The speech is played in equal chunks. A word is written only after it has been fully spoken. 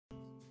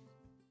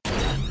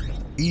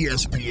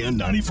ESPN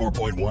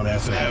 94.1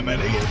 FM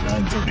and AM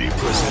 930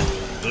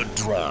 present The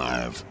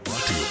Drive. Brought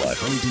to you by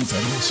Huntington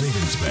Federal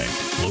Savings Bank.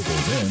 Local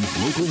then,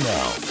 local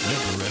now.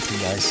 Member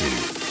FDIC.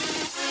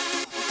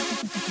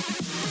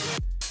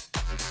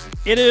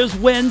 It is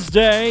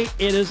Wednesday.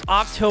 It is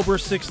October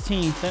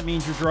 16th. That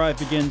means your drive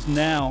begins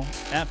now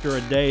after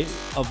a day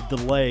of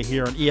delay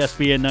here on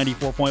ESPN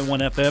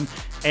 94.1 FM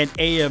and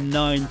AM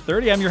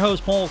 930. I'm your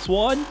host, Paul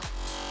Swann.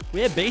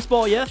 We had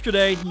baseball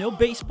yesterday. No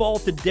baseball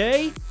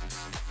today.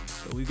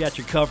 But we've got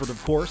you covered, of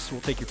course.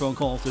 We'll take your phone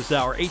calls this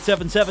hour.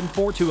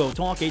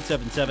 877-420-TALK,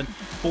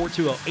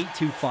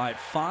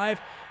 877-420-8255.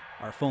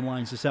 Our phone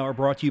lines this hour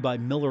brought to you by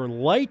Miller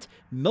Lite.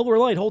 Miller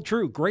Lite, hold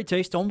true. Great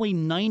taste, only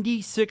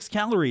 96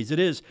 calories. It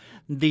is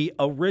the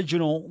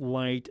original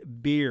light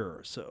beer.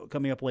 So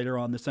coming up later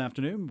on this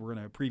afternoon, we're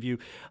going to preview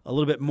a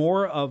little bit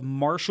more of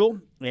Marshall.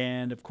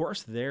 And, of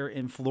course, they're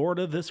in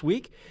Florida this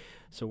week.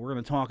 So we're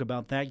going to talk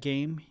about that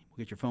game.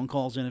 We'll get your phone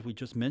calls in, as we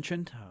just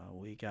mentioned.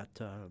 We got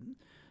a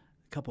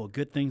couple of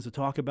good things to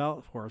talk about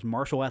as far as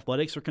Marshall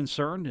athletics are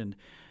concerned. And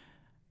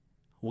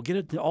we'll get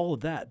into all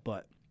of that,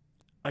 but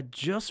I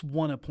just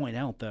want to point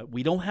out that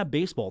we don't have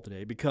baseball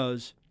today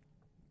because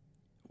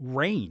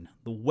rain.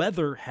 The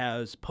weather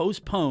has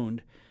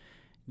postponed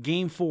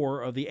Game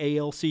 4 of the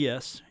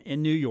ALCS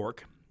in New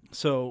York.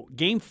 So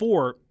Game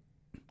 4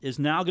 is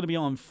now going to be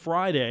on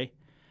Friday.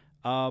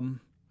 And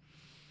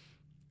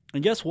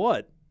guess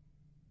what?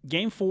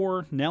 Game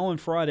 4 now on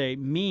Friday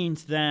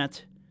means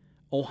that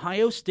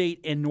Ohio State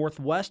and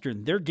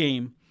Northwestern, their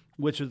game,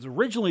 which was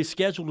originally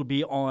scheduled to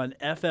be on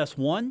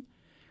FS1,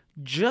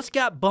 just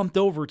got bumped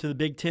over to the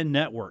Big Ten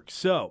Network.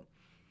 So,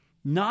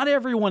 not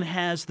everyone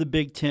has the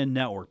Big Ten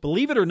Network.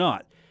 Believe it or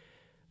not,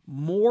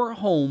 more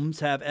homes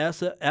have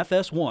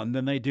FS1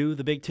 than they do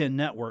the Big Ten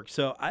Network.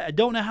 So, I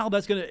don't know how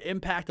that's going to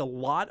impact a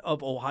lot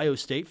of Ohio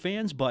State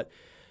fans, but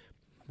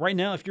right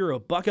now, if you're a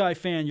Buckeye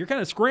fan, you're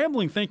kind of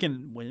scrambling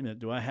thinking, wait a minute,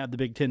 do I have the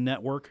Big Ten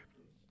Network?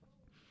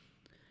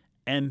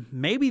 And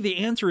maybe the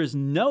answer is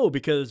no,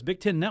 because Big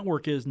Ten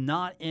Network is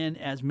not in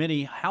as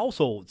many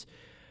households.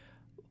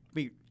 I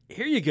mean,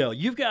 here you go.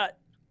 You've got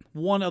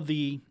one of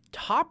the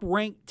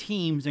top-ranked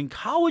teams in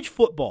college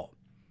football,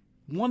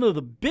 one of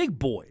the big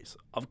boys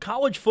of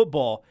college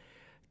football,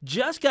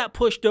 just got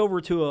pushed over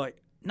to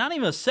not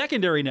even a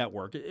secondary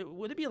network.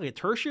 Would it be like a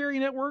tertiary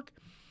network?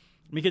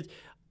 Because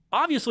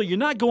obviously you're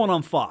not going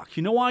on Fox.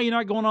 You know why you're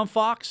not going on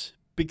Fox?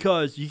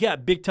 Because you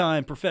got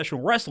big-time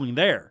professional wrestling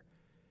there.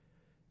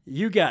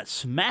 You got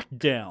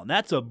SmackDown.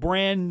 That's a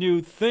brand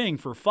new thing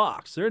for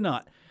Fox. They're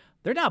not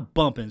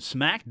bumping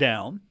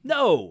SmackDown.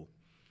 No.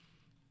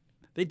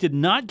 They did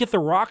not get The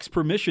Rock's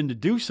permission to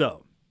do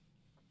so.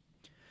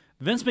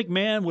 Vince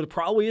McMahon would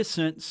probably have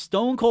sent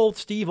Stone Cold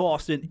Steve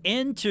Austin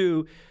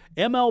into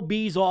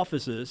MLB's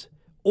offices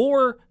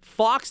or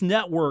Fox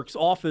Network's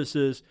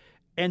offices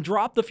and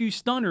dropped a few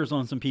stunners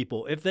on some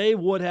people if they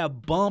would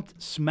have bumped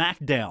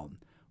SmackDown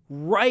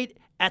right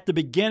at the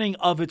beginning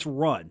of its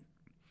run.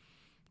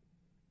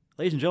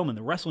 Ladies and gentlemen,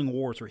 the wrestling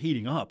wars are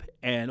heating up,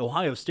 and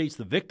Ohio State's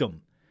the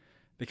victim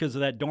because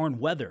of that darn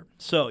weather.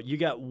 So you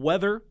got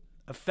weather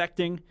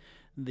affecting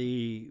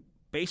the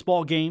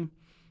baseball game.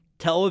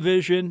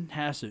 Television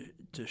has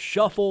to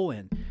shuffle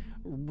and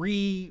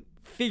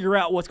figure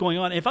out what's going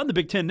on. If I'm the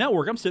Big Ten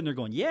Network, I'm sitting there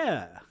going,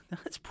 yeah,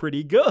 that's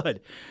pretty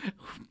good.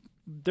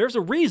 There's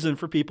a reason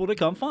for people to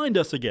come find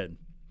us again.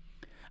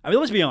 I mean,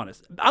 let's be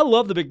honest. I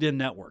love the Big Ten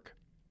Network.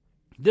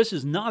 This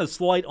is not a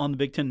slight on the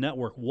Big Ten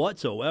Network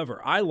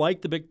whatsoever. I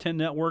like the Big Ten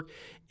Network.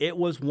 It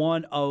was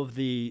one of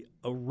the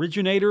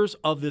originators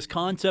of this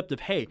concept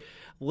of, hey,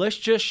 let's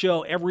just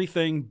show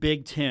everything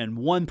Big Ten,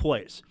 one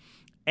place.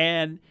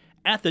 And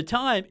at the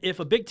time,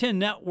 if a Big Ten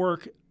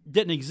Network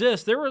didn't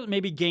exist, there were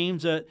maybe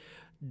games that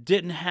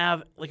didn't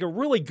have like a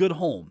really good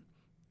home.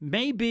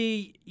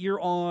 Maybe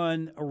you're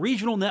on a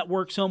regional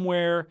network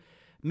somewhere.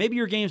 Maybe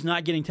your game's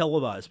not getting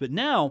televised. But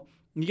now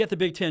you get the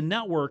Big Ten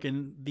Network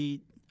and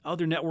the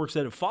other networks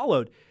that have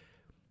followed.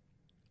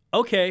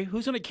 Okay,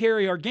 who's going to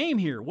carry our game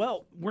here?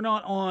 Well, we're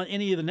not on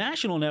any of the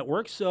national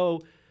networks,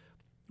 so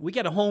we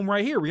got a home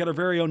right here. We got our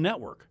very own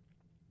network.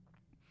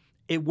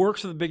 It works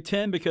for the Big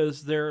Ten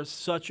because there's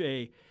such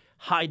a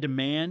high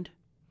demand.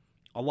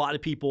 A lot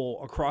of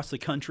people across the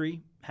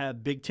country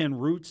have Big Ten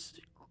roots,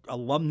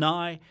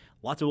 alumni,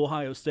 lots of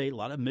Ohio State, a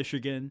lot of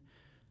Michigan.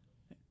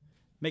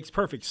 Makes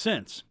perfect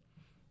sense.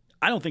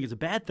 I don't think it's a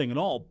bad thing at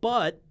all,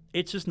 but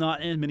it's just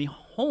not in many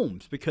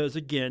homes because,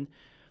 again,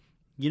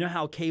 you know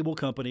how cable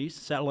companies,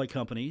 satellite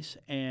companies,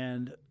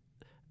 and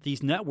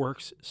these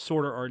networks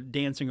sort of are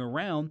dancing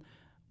around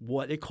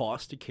what it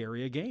costs to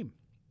carry a game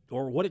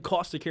or what it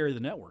costs to carry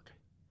the network.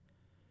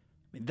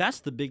 I mean,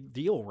 that's the big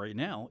deal right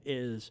now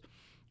is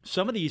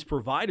some of these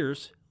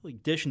providers,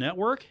 like Dish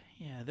Network,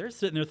 yeah, they're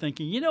sitting there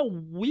thinking, you know,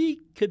 we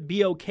could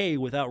be okay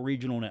without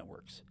regional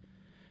networks.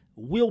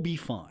 We'll be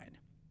fine.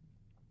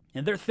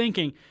 And they're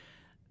thinking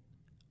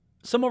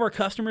some of our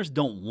customers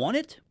don't want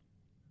it,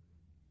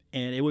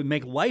 and it would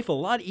make life a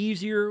lot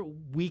easier.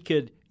 We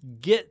could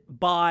get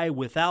by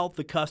without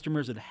the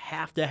customers that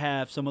have to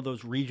have some of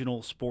those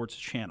regional sports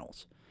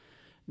channels.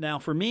 Now,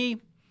 for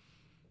me,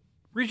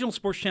 regional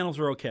sports channels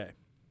are okay.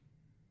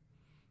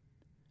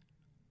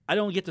 I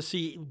don't get to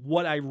see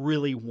what I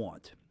really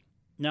want.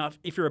 Now,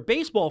 if you're a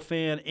baseball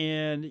fan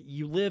and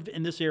you live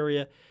in this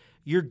area,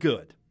 you're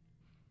good.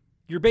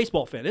 You're a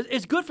baseball fan.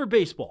 It's good for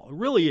baseball. It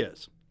really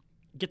is.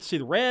 I get to see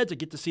the Reds. I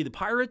get to see the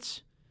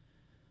Pirates.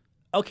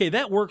 Okay,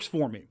 that works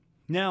for me.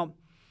 Now,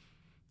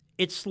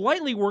 it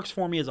slightly works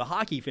for me as a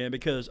hockey fan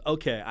because,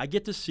 okay, I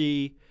get to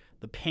see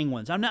the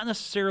Penguins. I'm not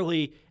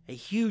necessarily a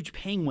huge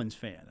Penguins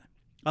fan.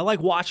 I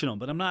like watching them,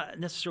 but I'm not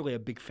necessarily a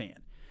big fan.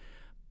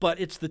 But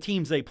it's the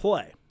teams they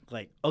play.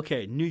 Like,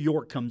 okay, New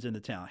York comes into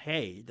town.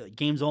 Hey, the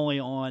game's only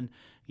on,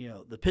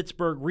 the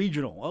Pittsburgh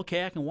Regional.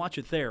 Okay, I can watch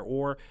it there.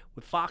 Or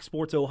with Fox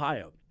Sports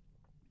Ohio.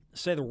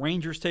 Say the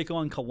Rangers take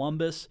on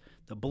Columbus,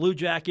 the Blue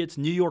Jackets,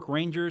 New York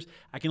Rangers.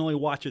 I can only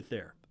watch it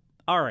there.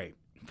 All right,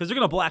 because they're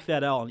going to black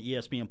that out on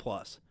ESPN+.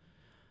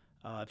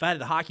 If I had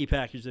the hockey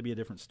package, that'd be a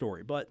different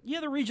story. But, yeah,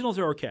 the regionals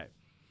are okay.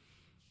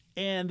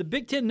 And the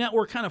Big Ten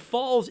Network kind of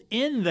falls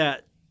in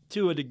that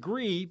to a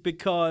degree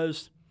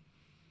because,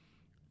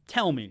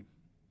 tell me,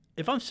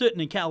 if I'm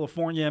sitting in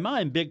California, am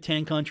I in Big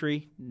Ten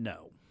country?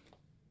 No,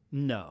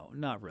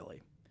 not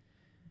really.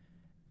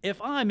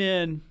 If I'm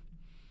in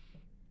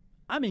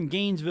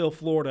Gainesville,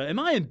 Florida, am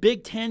I in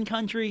Big Ten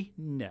country?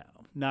 No,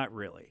 not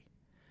really.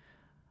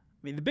 I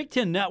mean, the Big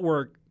Ten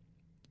Network,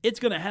 it's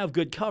going to have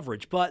good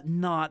coverage, but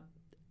not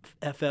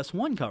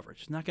FS1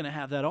 coverage. It's not going to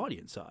have that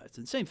audience size.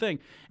 And same thing,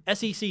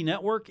 SEC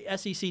Network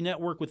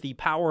with the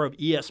power of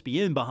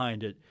ESPN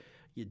behind it,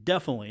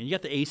 definitely. And you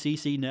got the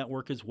ACC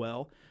Network as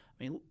well.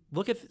 I mean,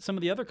 look at some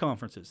of the other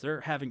conferences.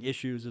 They're having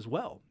issues as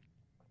well.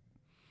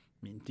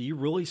 I mean, do you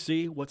really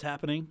see what's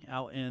happening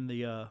out in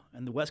the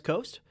West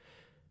Coast?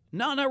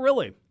 No, not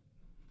really. I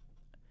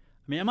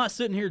mean, I'm not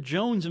sitting here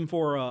jonesing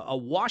for a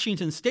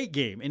Washington State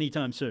game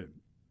anytime soon.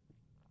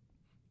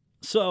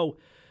 So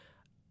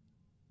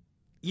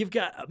you've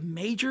got a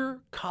major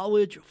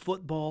college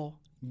football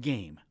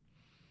game.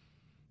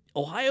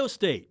 Ohio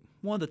State,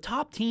 one of the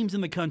top teams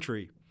in the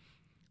country,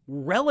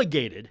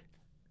 relegated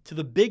to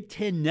the Big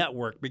Ten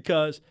Network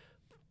because,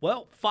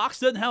 well, Fox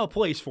doesn't have a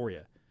place for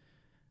you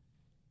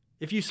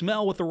if you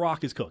smell what The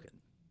Rock is cooking.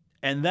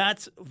 And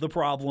that's the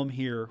problem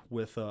here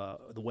with the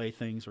way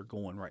things are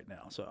going right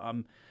now. So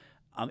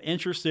I'm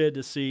interested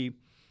to see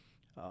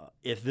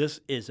if this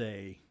is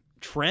a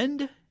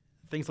trend,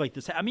 things like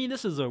this. I mean,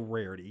 this is a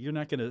rarity. You're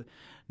not going to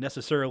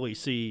necessarily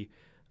see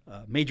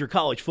major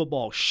college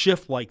football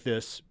shift like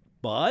this,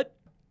 but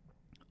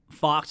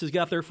Fox has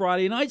got their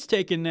Friday nights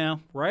taken now,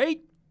 right?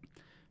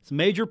 It's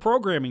major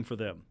programming for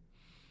them.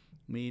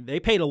 I mean, they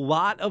paid a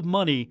lot of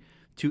money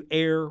to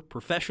air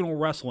professional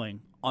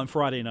wrestling on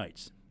Friday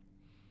nights.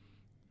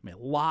 I mean,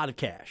 a lot of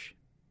cash.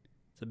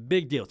 It's a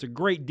big deal. It's a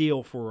great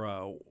deal for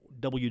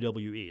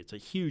WWE. It's a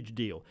huge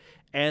deal.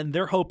 And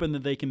they're hoping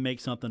that they can make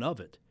something of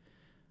it.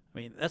 I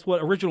mean, that's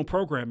what original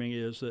programming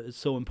is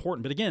so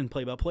important. But again,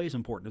 play-by-play is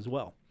important as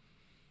well.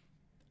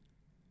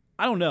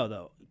 I don't know,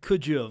 though.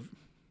 Could you have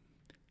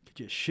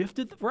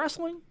shifted the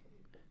wrestling?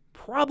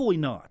 Probably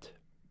not.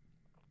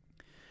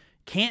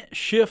 Can't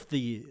shift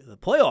the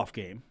playoff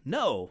game?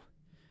 No.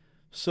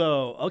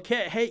 So,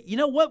 okay, hey, you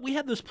know what? We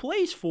had this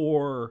place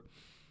for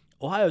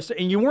Ohio State,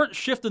 and you weren't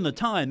shifting the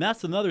time.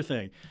 That's another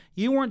thing.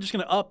 You weren't just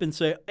going to up and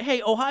say,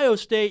 hey, Ohio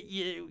State,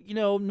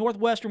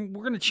 Northwestern,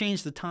 we're going to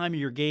change the time of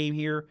your game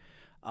here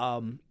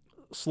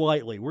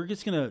slightly. We're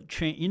just going to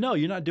change.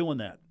 You're not doing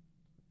that.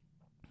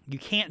 You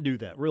can't do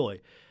that, really.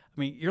 I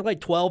mean, you're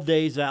like 12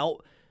 days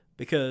out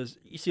because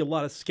you see a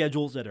lot of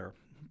schedules that are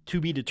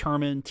to be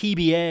determined,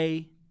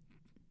 TBA.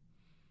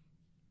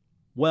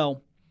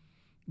 Well,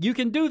 you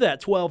can do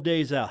that 12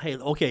 days out. Hey,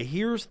 okay,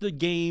 here's the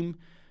game.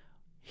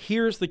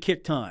 Here's the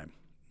kick time.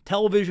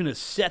 Television has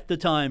set the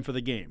time for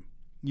the game.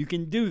 You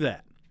can do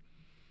that.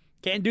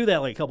 Can't do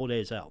that like a couple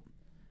days out.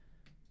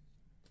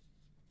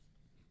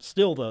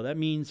 Still, though, that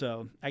means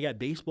I got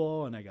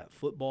baseball and I got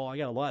football. I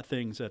got a lot of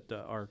things that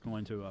are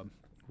going to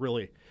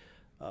really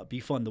be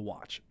fun to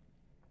watch.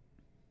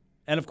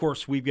 And, of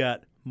course, we've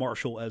got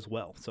Marshall as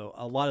well. So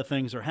a lot of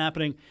things are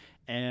happening,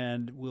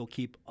 and we'll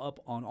keep up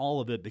on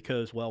all of it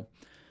because, well,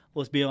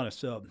 let's be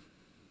honest,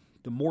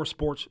 the more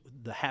sports,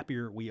 the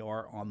happier we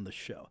are on the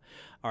show.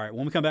 All right,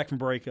 when we come back from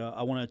break,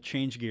 I want to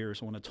change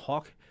gears. I want to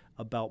talk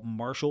about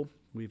Marshall.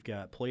 We've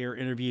got player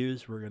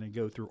interviews. We're going to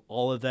go through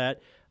all of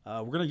that.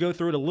 We're going to go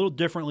through it a little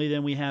differently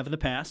than we have in the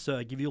past,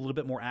 give you a little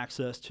bit more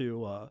access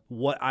to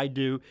what I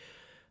do.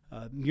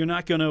 You're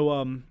not going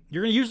to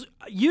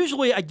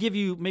usually I give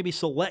you maybe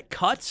select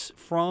cuts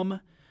from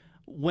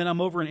when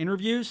I'm over in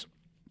interviews.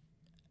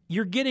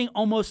 You're getting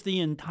almost the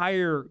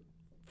entire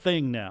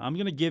thing now. I'm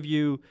going to give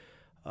you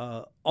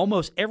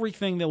almost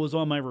everything that was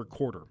on my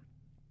recorder.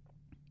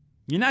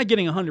 You're not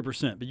getting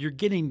 100%, but you're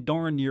getting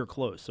darn near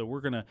close. So we're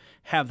going to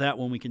have that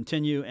when we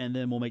continue, and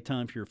then we'll make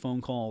time for your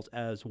phone calls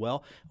as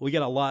well. We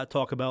got a lot to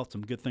talk about,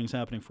 some good things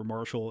happening for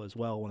Marshall as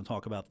well. I want to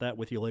talk about that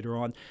with you later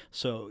on.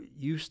 So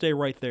you stay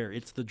right there.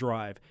 It's The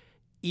Drive,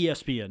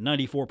 ESPN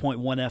 94.1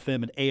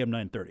 FM and AM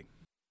 930.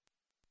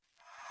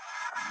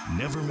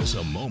 Never miss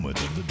a moment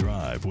of The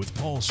Drive with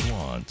Paul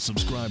Swann.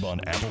 Subscribe on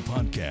Apple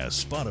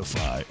Podcasts,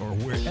 Spotify, or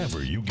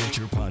wherever you get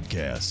your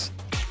podcasts.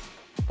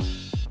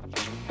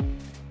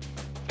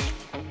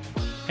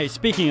 Hey,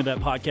 speaking of that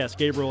podcast,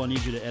 Gabriel, I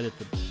need you to edit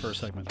the first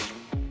segment.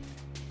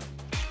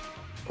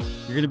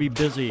 You're going to be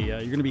busy. You're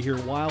going to be here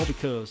a while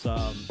because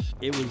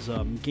it was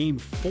Game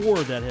 4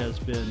 that has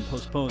been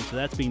postponed, so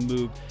that's being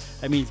moved.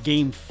 That means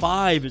Game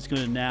 5 is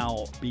going to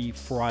now be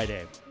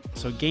Friday.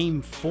 So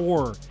Game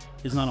 4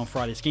 is not on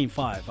Friday. It's Game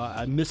 5.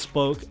 I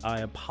misspoke. I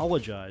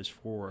apologize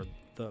for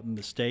the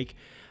mistake.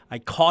 I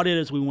caught it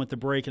as we went to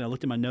break, and I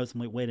looked at my notes.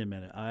 I'm like, wait a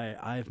minute.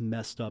 I've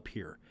messed up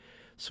here.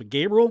 So,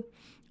 Gabriel,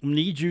 I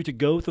need you to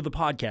go through the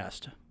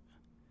podcast,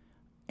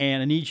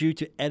 and I need you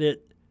to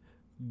edit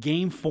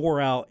Game 4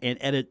 out and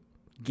edit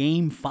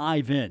Game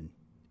 5 in.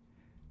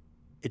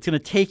 It's going to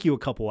take you a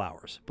couple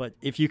hours, but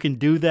if you can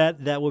do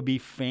that, that would be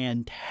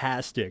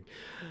fantastic.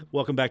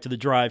 Welcome back to The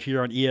Drive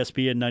here on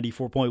ESPN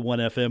 94.1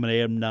 FM and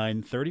AM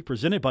 930,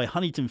 presented by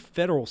Huntington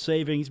Federal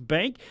Savings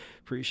Bank.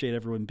 Appreciate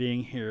everyone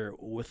being here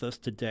with us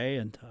today,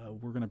 and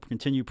we're going to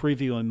continue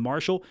previewing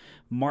Marshall.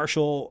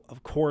 Marshall,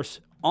 of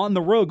course, on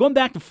the road, going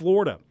back to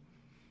Florida.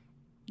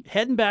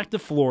 Heading back to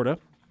Florida,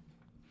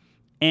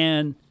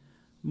 and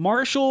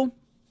Marshall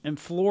and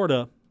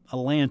Florida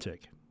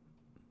Atlantic.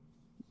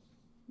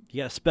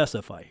 You got to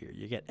specify here.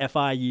 You get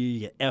FIU, you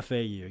get FAU.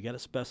 You got to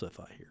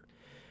specify here.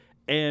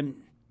 And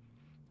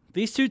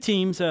these two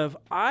teams have,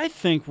 I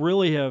think,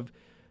 really have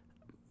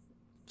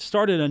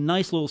started a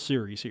nice little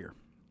series here.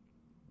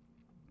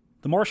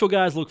 The Marshall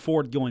guys look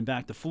forward to going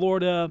back to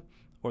Florida,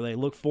 or they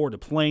look forward to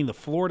playing the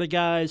Florida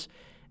guys.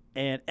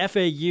 And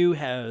FAU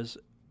has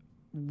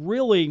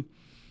really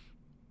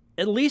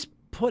at least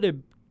put a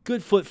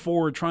good foot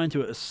forward trying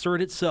to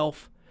assert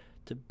itself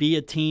to be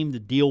a team to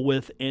deal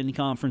with in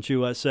Conference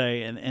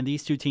USA, and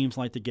these two teams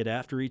like to get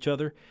after each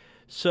other.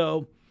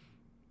 So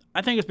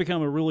I think it's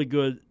become a really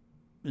good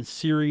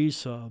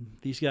series.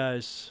 These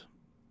guys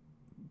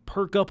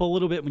perk up a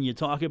little bit when you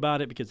talk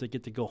about it because they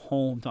get to go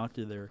home, talk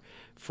to their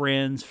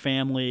friends,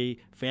 family.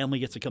 Family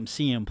gets to come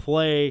see them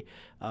play.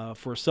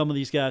 For some of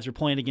these guys, they're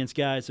playing against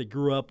guys they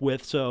grew up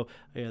with. So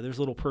there's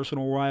little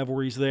personal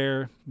rivalries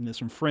there. And there's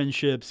some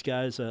friendships.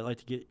 Guys like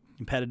to get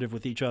competitive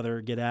with each other,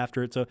 get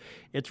after it. So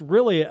it's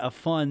really a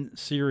fun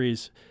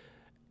series.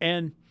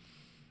 And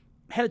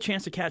I had a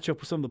chance to catch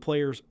up with some of the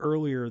players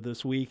earlier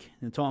this week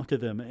and talk to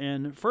them.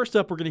 And first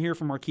up, we're going to hear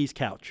from Marquise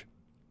Couch.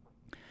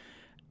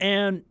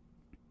 And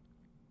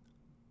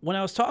when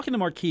I was talking to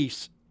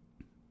Marquise,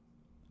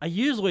 I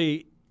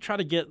usually try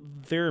to get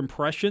their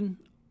impression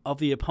of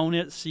the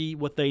opponent, see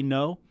what they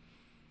know.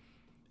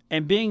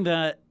 And being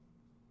that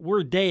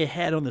we're a day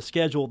ahead on the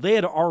schedule, they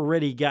had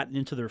already gotten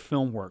into their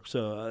film work.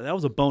 So that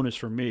was a bonus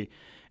for me.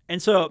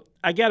 And so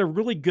I got a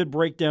really good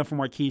breakdown from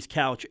Marquise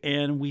Couch,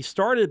 and we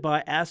started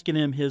by asking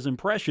him his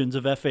impressions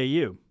of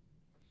FAU.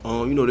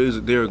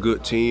 They're a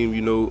good team.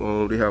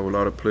 They have a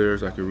lot of players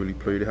that can really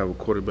play. They have a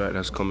quarterback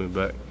that's coming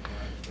back,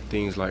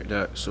 things like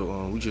that.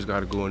 So we just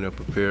got to go in there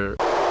prepared.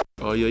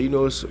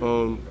 It's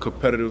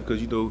competitive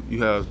because,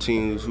 you have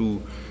teams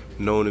who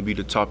known to be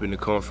the top in the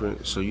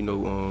conference. So,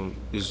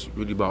 it's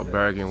really about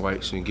bragging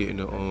rights and getting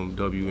the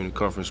W in the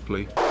conference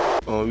play.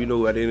 At the end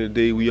of the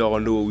day, we all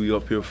know what we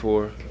up here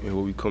for and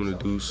what we come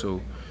to do.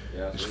 So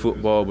it's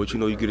football, but,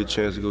 you get a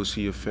chance to go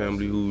see your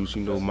family who's,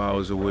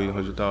 miles away,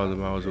 100,000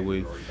 miles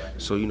away.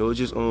 So, it's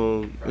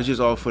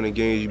just all fun and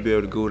games. You be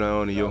able to go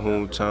down to your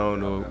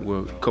hometown or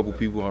where a couple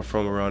people are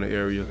from around the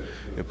area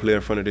and play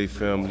in front of their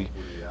family.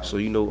 So,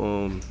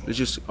 it's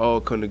just all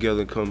come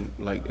together and come,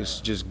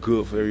 it's just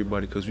good for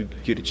everybody because we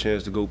get a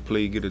chance to go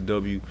play, get a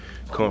W,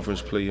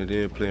 conference play, and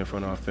then play in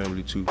front of our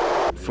family too.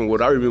 From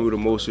what I remember the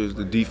most is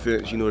the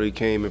defense. They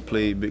came and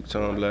played big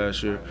time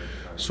last year.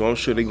 So I'm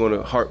sure they're going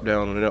to harp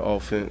down on their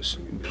offense,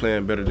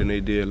 playing better than they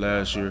did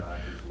last year.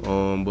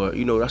 But,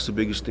 that's the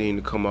biggest thing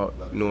to come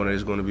out, knowing that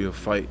it's going to be a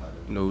fight.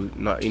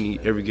 Not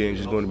every game is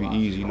just going to be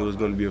easy. It's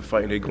going to be a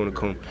fight, and they're going to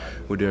come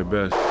with their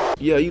best.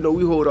 Yeah,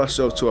 we hold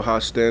ourselves to a high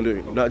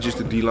standard, not just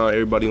the D-line,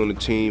 everybody on the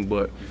team,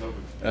 but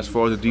as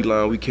far as the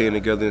D-line, we came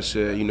together and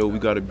said, we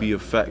got to be a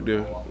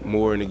factor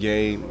more in the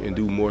game and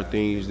do more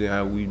things than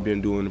how we've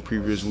been doing the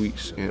previous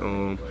weeks.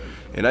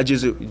 And that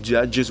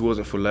just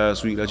wasn't for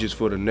last week. That's just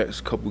for the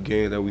next couple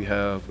games that we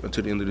have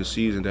until the end of the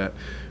season, that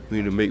we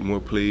need to make more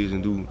plays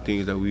and do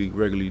things that we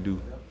regularly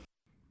do.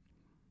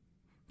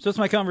 So that's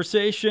my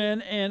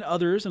conversation and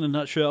others in a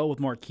nutshell with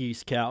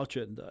Marquise Couch.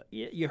 And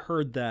you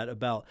heard that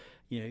about,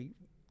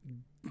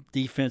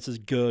 defense is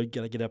good,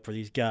 got to get up for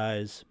these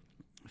guys.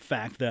 The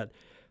fact that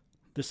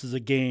this is a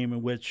game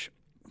in which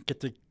you get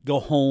to go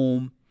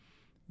home,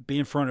 be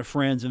in front of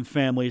friends and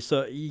family.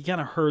 So you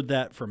kind of heard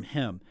that from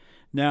him.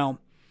 Now,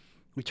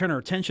 we turn our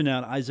attention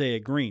now to Isaiah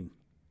Green.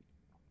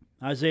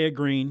 Isaiah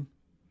Green,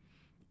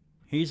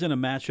 he's in a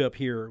matchup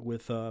here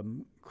with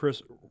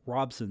Chris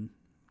Robson.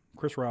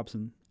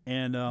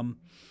 And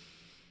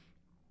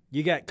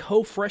you got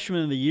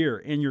co-freshman of the year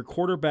in your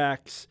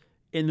quarterbacks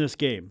in this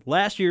game.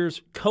 Last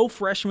year's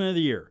co-freshman of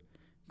the year,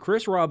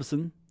 Chris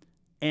Robson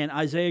and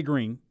Isaiah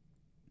Green.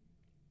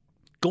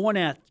 going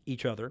at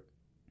each other.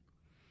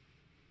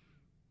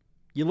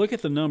 You look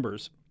at the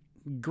numbers.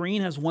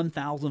 Green has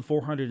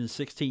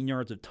 1,416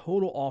 yards of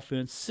total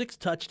offense, 6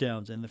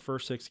 touchdowns in the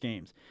first 6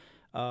 games.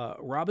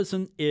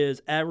 Robinson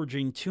is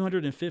averaging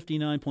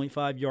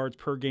 259.5 yards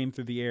per game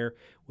through the air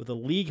with a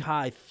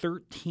league-high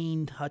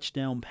 13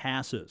 touchdown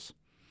passes.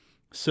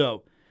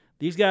 So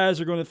these guys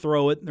are going to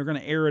throw it. They're going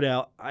to air it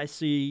out. I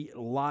see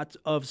lots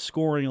of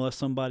scoring unless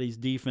somebody's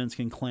defense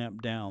can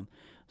clamp down.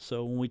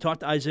 So when we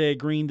talked to Isaiah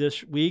Green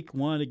this week,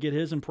 wanted to get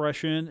his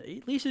impression.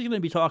 At least he's going to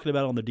be talking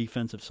about on the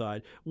defensive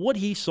side, what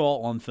he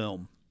saw on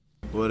film.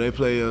 Well, they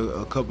play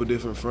a couple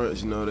different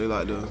fronts. They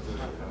like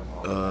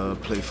to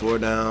play 4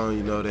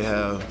 down. They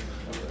have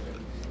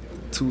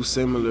 2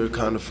 similar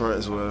kind of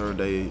fronts where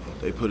they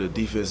put a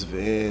defensive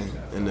end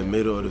in the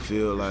middle of the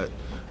field, like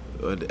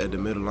at the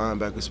middle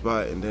linebacker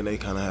spot, and then they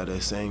kind of have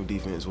that same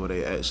defense where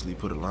they actually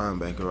put a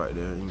linebacker right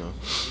there.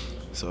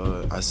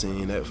 So I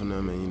seen that from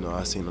them, and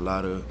I seen a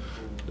lot of.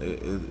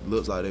 It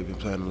looks like they've been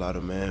playing a lot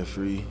of man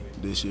free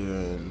this year,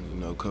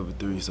 and cover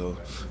 3. So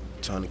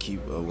trying to keep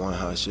a one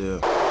high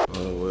shell.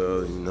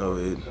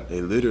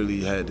 It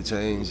literally had to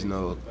change.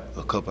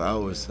 A couple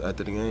hours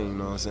after the game. You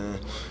know what I'm saying?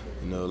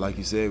 Like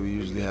you said, we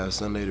usually have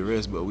Sunday to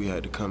rest, but we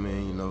had to come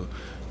in,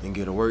 and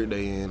get a work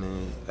day in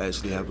and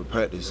actually have a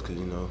practice because,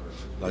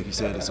 like you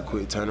said, it's a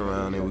quick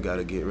turnaround and we got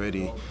to get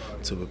ready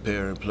to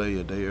prepare and play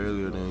a day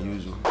earlier than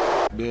usual.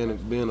 Being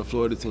a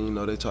Florida team,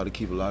 they try to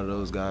keep a lot of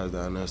those guys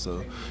down there.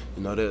 So,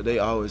 they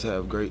always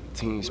have great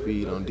team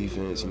speed on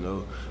defense.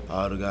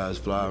 All the guys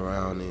fly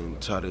around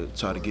and try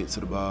to get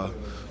to the ball.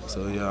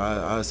 So,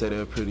 I'd say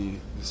they're a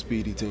pretty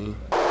speedy team.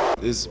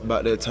 It's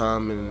about that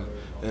time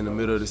in the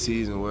middle of the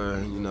season where,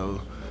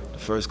 the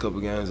first couple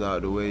games out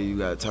of the way, you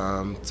got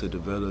time to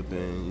develop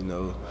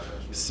and,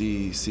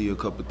 see a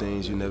couple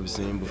things you never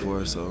seen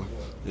before. So,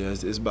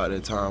 it's about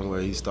that time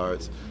where he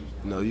starts.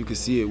 You can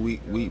see it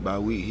week by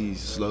week. He's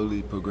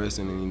slowly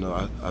progressing, and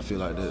I feel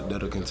like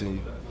that'll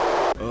continue.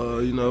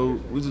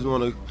 We just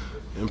want to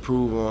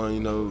improve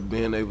on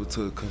being able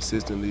to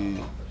consistently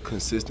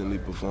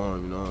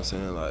perform. You know what I'm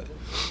saying? Like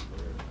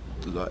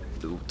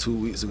 2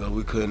 weeks ago,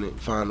 we couldn't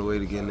find a way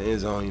to get in the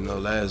end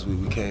zone. Last week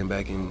we came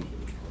back and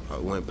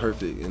went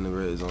perfect in the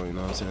red zone. You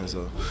know what I'm saying?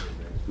 So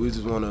we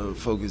just want to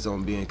focus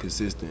on being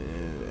consistent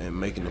and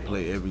making the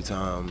play every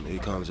time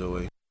it comes your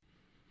way.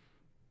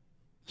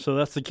 So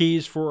that's the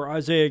keys for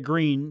Isaiah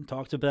Green.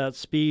 Talked about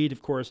speed,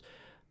 of course,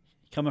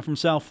 coming from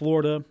South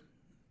Florida.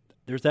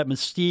 There's that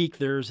mystique.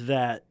 There's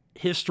that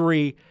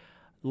history.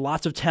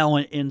 Lots of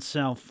talent in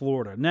South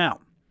Florida. Now,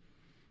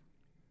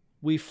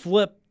 we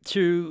flip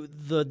to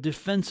the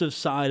defensive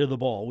side of the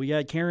ball. We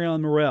got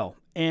Kerryon Morrell.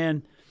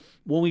 And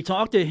when we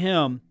talked to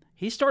him,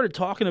 he started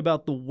talking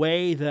about the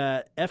way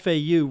that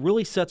FAU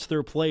really sets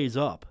their plays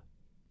up.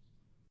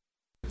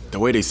 The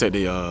way they set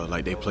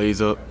their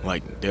plays up,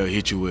 they'll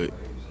hit you with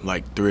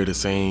 3 of the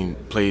same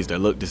plays that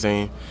look the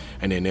same,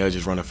 and then they'll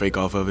just run a fake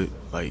off of it,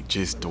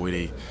 just the way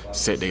they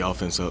set their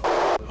offense up.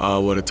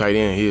 The tight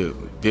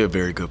end, they're a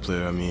very good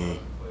player. I mean,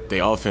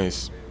 their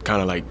offense,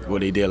 kind of like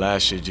what they did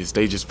last year,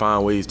 they just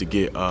find ways to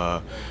get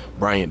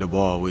Bryant the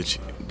ball, which,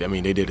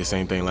 they did the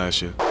same thing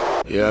last year.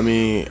 Yeah,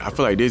 I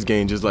feel like this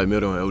game, just like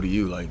Middle and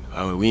ODU,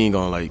 we ain't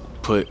going to,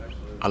 put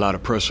a lot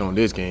of pressure on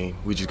this game.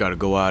 We just got to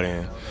go out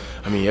and,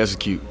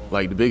 execute.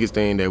 The biggest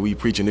thing that we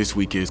preaching this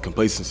week is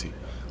complacency.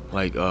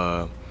 We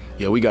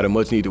got a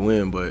much need to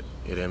win, but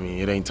it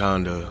ain't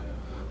time to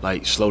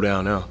slow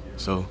down now.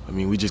 So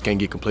we just can't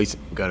get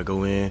complacent. We got to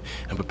go in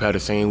and prepare the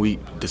same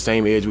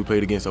edge we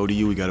played against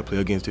ODU. We got to play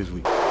against this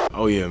week.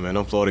 Oh yeah, man,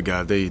 them Florida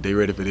guys, they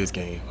ready for this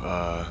game.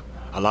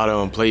 A lot of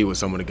them played with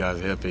some of the guys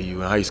at FAU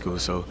in high school.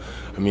 So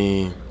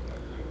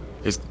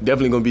it's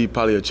definitely gonna be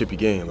probably a chippy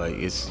game.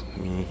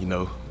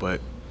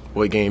 But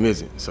what game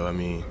is it? So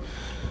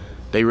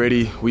they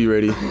ready, we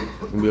ready.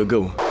 It's gonna be a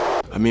good one.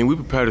 We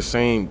prepare the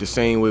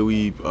same way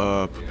we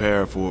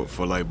prepare for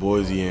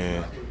Boise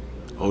and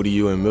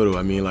ODU and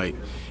Middle. You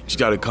just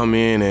got to come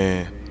in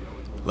and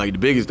the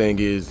biggest thing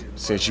is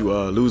since you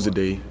lose a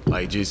day,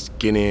 just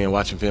get in,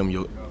 watching film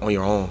on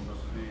your own,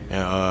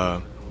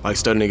 and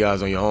studying the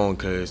guys on your own,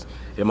 because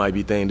it might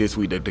be thing this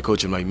week that the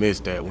coaches might miss,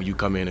 that when you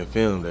come in and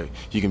film that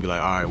you can be all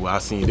right, well, I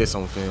seen this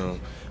on film,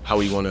 how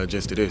we want to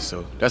adjust to this.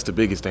 So that's the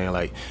biggest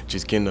thing,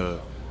 just getting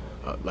a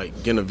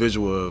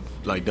visual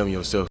of them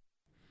yourself.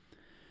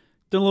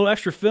 Done a little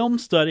extra film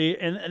study,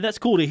 and that's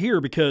cool to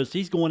hear because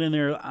he's going in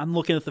there. I'm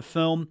looking at the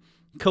film.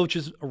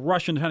 Coaches are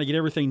rushing to try to get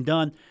everything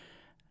done.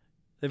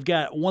 They've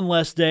got one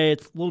less day.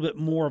 It's a little bit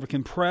more of a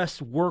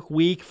compressed work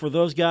week for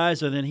those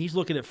guys, and then he's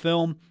looking at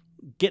film,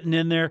 getting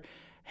in there.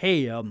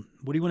 Hey, what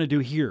do you want to do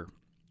here?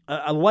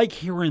 I like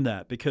hearing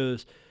that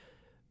because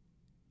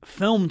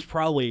film's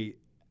probably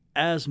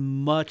as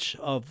much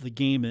of the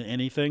game as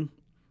anything.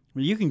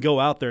 You can go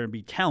out there and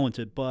be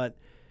talented, but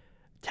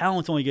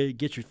talent's only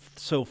gets you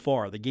so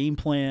far. The game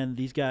plan,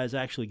 these guys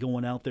actually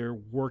going out there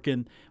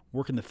working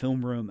the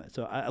film room.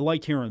 So I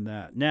liked hearing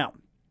that. Now,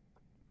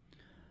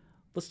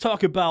 let's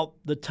talk about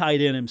the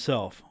tight end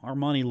himself,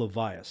 Armani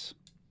Levias.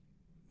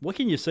 What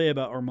can you say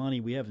about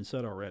Armani we haven't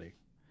said already?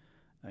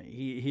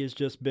 He has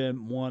just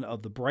been one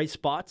of the bright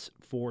spots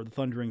for the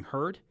Thundering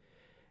Herd.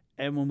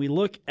 And when we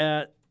look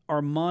at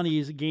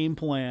Armani's game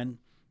plan,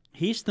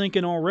 he's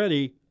thinking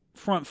already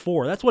front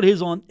four. That's what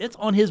it's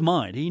on his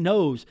mind. He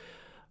knows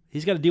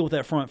he's got to deal with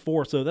that front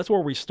four. So that's where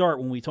we start.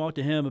 When we talk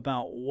to him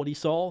about what he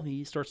saw,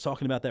 he starts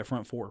talking about that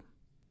front four.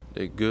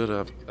 They're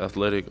good,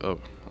 athletic up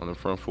on the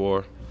front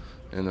four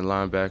and the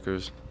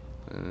linebackers.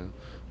 And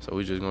so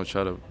we're just going to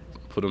try to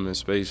put them in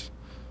space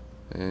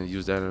and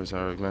use that as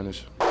our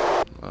advantage.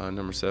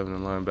 Number 7, the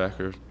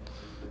linebacker,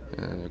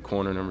 and the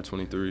corner, number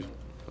 23.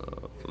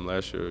 From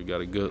last year,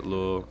 got a good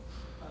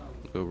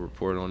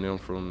report on them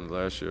from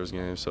last year's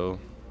game. So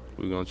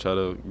we're going to try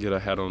to get a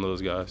hat on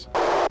those guys.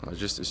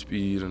 Just the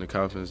speed and the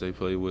confidence they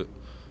play with.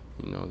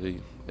 You know,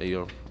 they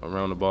are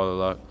around the ball a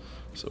lot.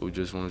 So we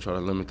just want to try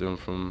to limit them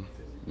from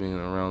being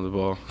around the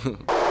ball.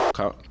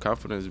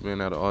 Confidence has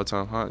been at an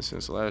all-time high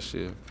since last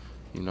year.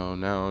 You know,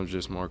 now I'm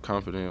just more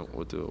confident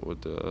with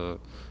the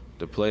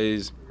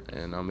plays,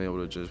 and I'm able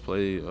to just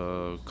play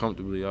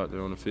comfortably out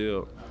there on the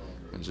field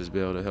and just be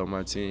able to help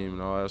my team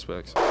in all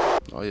aspects.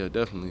 Oh yeah,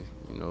 definitely.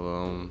 You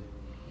know,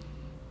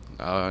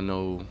 I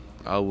know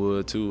I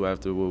would too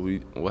after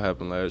what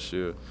happened last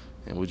year,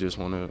 and we just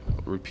want to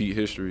repeat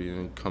history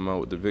and come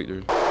out with the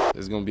victory.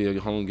 It's going to be a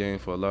home game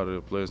for a lot of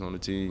the players on the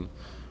team.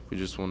 We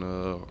just want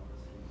to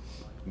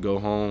go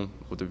home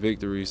with the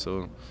victory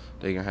so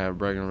they can have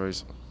bragging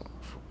rights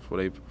for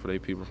they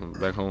people from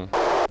back home.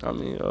 I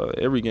mean,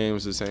 every game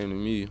is the same to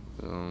me.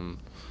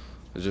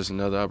 It's just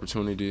another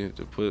opportunity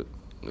to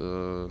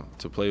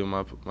play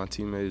with my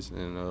teammates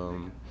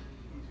and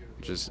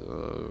just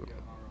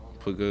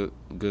put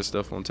good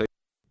stuff on tape.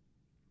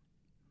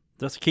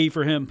 That's key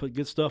for him, put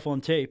good stuff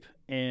on tape.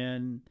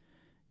 And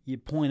you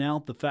point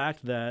out the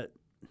fact that,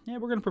 we're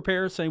going to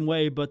prepare the same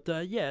way, but,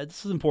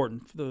 this is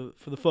important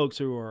for the folks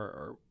who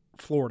are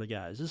Florida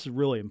guys. This is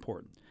really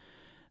important.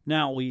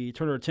 Now we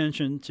turn our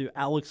attention to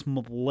Alex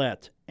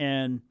Millett,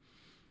 and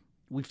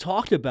we've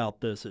talked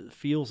about this. It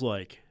feels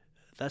like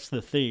that's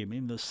the theme. I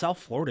mean, the South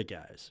Florida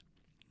guys,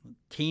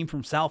 team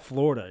from South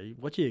Florida,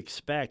 what you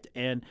expect.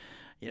 And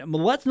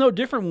Millett's no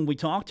different when we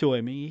talk to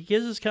him. He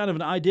gives us kind of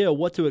an idea of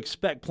what to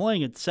expect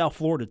playing at the South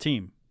Florida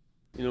team.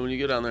 You know, when you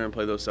go down there and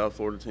play those South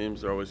Florida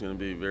teams, they're always going to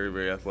be very,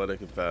 very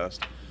athletic and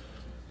fast.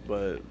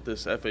 But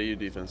this FAU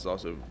defense is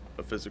also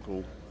a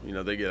physical,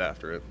 they get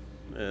after it.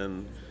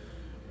 And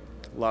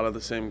a lot of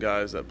the same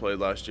guys that played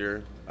last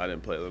year, I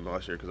didn't play them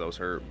last year because I was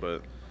hurt,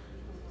 but,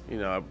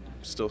 I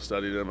still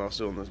studied them. I was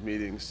still in those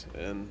meetings.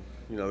 And,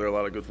 there are a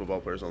lot of good football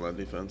players on that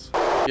defense.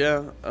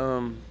 Yeah,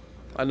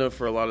 I know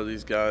for a lot of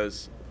these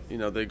guys,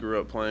 they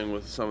grew up playing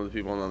with some of the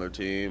people on their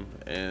team,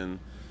 and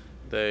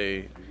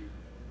they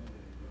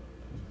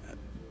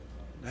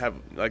have,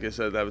 like I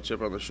said, they have a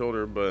chip on their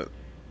shoulder. But,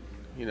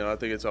 I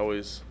think it's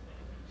always,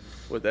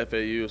 with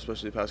FAU,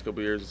 especially the past couple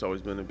of years, it's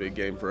always been a big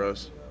game for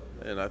us.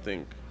 And I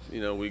think,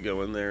 we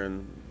go in there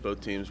and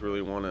both teams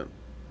really want it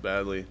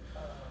badly.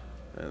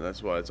 And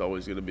that's why it's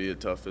always going to be a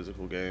tough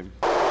physical game.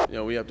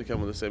 We have to come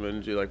with the same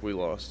energy like we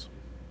lost.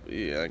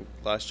 Yeah,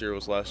 last year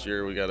was last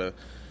year. We got to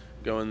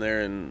go in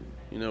there and,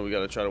 we got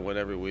to try to win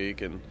every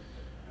week and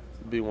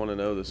be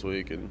 1-0 this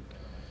week. And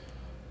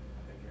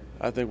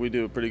I think we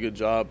do a pretty good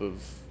job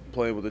of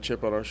playing with a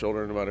chip on our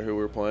shoulder no matter who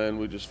we're playing.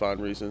 We just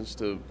find reasons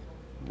to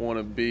want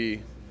to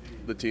be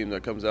the team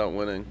that comes out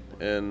winning.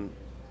 And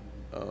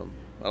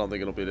I don't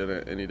think it'll be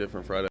any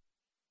different Friday.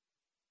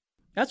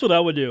 That's what I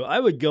would do. I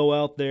would go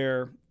out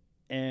there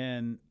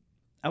and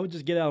I would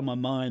just get out of my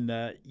mind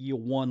that you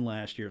won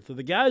last year. For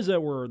the guys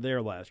that were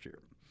there last year,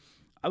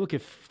 I would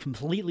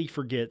completely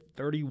forget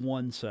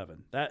 31-7.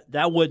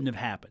 That wouldn't have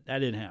happened. That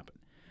didn't happen.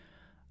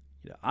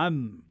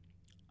 I'm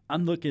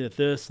looking at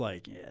this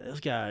like, those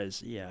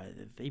guys,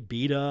 they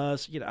beat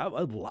us. I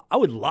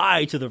would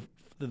lie to the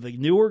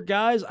newer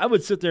guys. I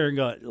would sit there and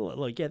go,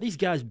 like, these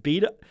guys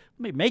beat us.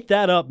 Make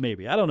that up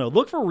maybe. I don't know.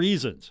 Look for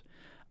reasons.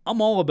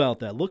 I'm all about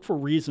that. Look for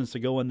reasons to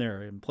go in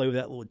there and play with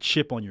that little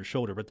chip on your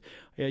shoulder. But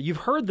you've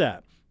heard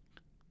that.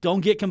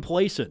 Don't get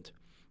complacent.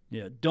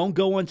 Don't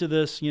go into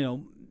this,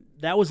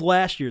 that was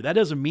last year. That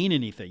doesn't mean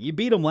anything. You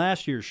beat them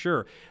last year,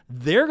 sure.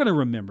 They're going to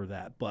remember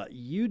that. But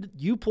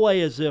you play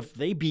as if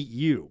they beat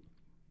you.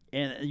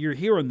 And you're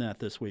hearing that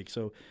this week.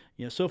 So,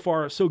 so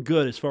far, so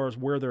good as far as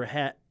where they're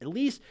at. At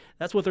least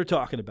that's what they're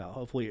talking about.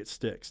 Hopefully it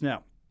sticks.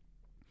 Now,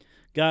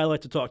 guy I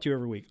like to talk to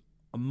every week,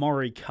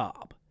 Amari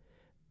Cobb.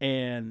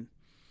 And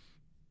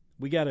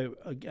we got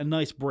a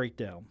nice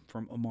breakdown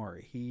from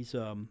Amari.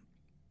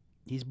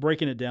 He's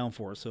breaking it down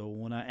for us. So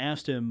when I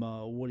asked him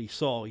what he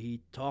saw,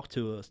 he talked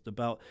to us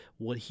about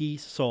what he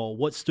saw,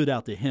 what stood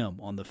out to him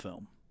on the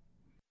film.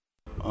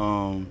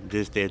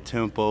 Just their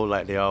tempo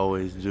like they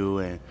always do,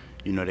 and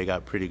they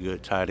got pretty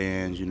good tight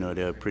ends.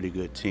 They're a pretty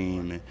good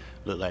team and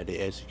look like they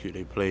execute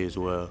their plays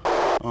well.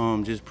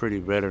 Just pretty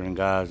veteran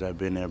guys that have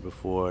been there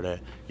before that,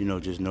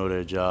 just know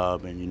their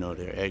job and,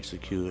 they're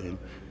executing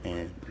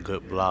and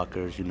good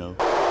blockers,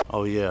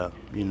 Oh, yeah,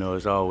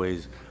 it's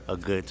always a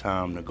good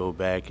time to go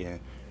back and,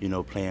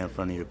 play in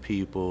front of your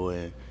people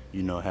and,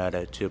 have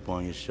that chip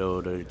on your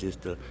shoulder,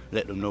 just to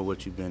let them know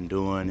what you've been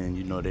doing.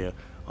 And, they're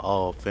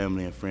all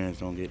family and friends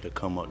don't get to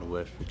come up to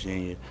West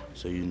Virginia.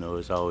 So,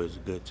 it's always a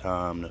good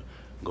time to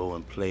go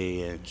and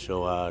play and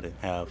show out and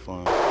have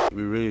fun.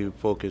 We really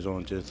focus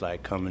on just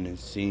like coming in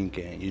sync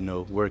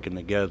and, working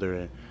together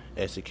and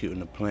executing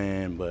the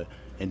plan,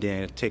 and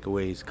then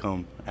takeaways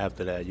come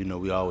after that.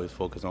 We always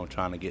focus on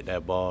trying to get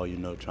that ball,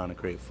 trying to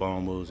create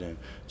fumbles and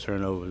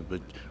turnovers,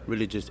 but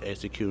really just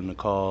executing the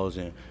calls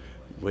and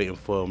waiting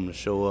for them to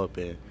show up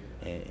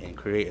and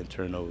creating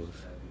turnovers.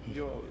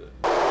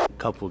 A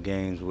couple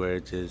games where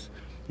it just,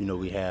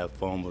 we have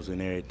fumbles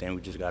and everything.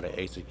 We just got to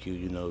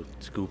execute,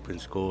 scoop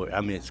and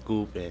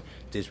scoop and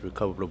just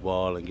recover the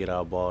ball and get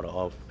our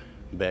ball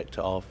back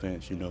to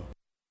offense,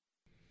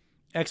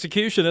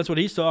 Execution, that's what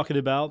he's talking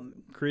about,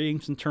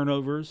 creating some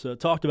turnovers.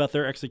 Talked about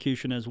their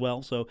execution as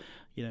well. So,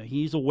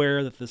 he's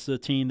aware that this is a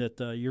team that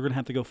you're going to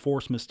have to go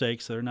force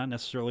mistakes. They're not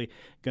necessarily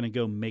going to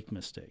go make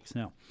mistakes.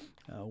 Now,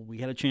 we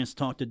had a chance to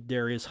talk to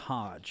Darius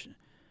Hodge.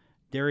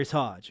 Darius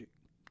Hodge,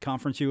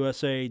 Conference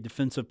USA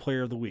Defensive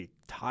Player of the Week,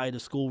 tied a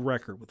school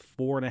record with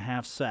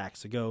 4.5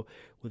 sacks to go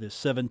with his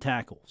 7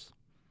 tackles.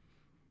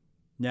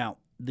 Now,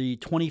 the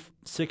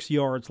 26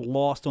 yards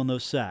lost on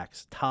those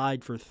sacks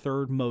tied for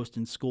third most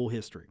in school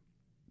history.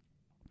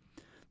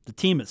 The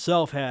team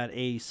itself had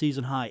a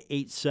season-high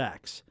 8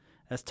 sacks.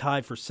 That's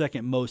tied for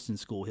second most in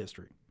school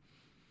history.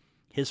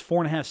 His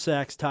 4.5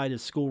 sacks tied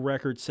his school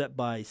record set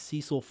by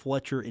Cecil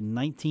Fletcher in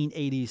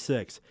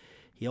 1986.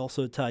 He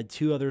also tied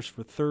 2 others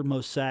for third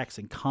most sacks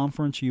in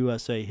Conference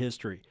USA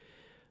history.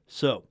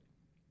 So,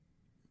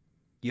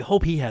 you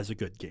hope he has a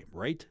good game,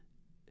 right?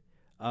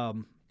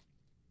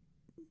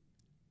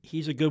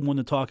 He's a good one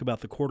to talk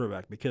about, the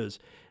quarterback, because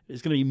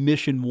it's going to be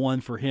mission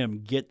 1 for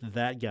him. Get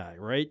that guy,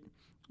 right?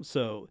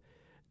 So,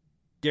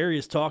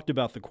 Darius talked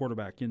about the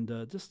quarterback and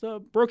just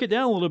broke it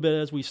down a little bit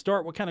as we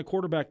start. What kind of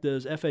quarterback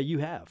does FAU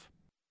have?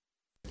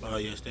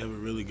 Yes, they have a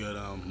really good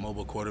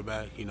mobile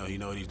quarterback. He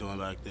know what he's doing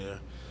back there.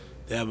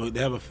 They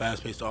have a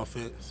fast-paced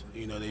offense.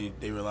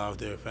 They rely on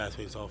their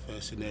fast-paced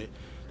offense, and they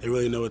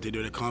really know what they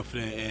do. They're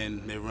confident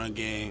in their run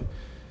game.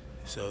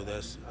 So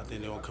I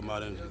think they won't come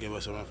out and give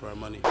us a run for our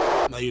money.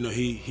 Now,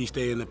 he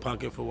stay in the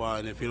pocket for a while,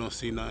 and if he don't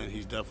see nothing,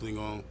 he's definitely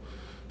going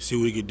to see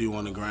what he can do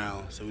on the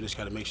ground. So we just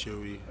got to make sure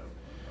we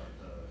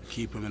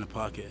keep him in the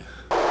pocket.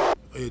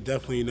 It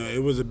definitely,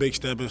 it was a big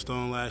stepping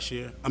stone last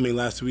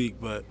week,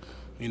 but,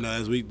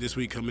 this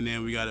week coming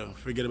in, we got to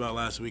forget about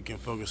last week and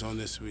focus on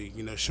this week.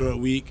 Short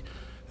week,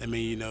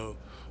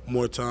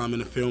 more time in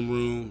the film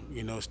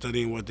room,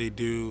 studying what they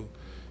do,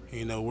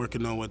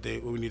 working on what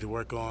we need to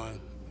work on.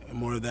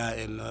 More of that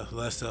and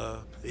less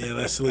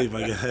sleep,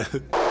 I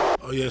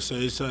guess. So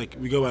it's like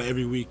we go out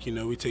every week,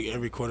 we take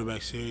every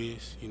quarterback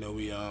serious.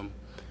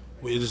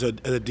 We just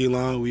at the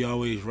D-line, we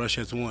always rush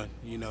as one.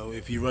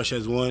 If you rush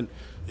as one,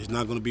 there's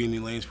not going to be any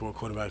lanes for a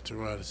quarterback to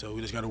run. So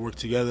we just got to work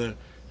together,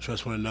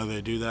 trust one another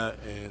to do that,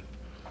 and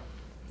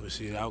we'll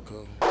see the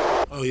outcome.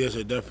 Yes,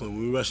 sir, definitely.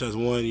 When we rush as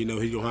one, he's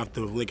going to have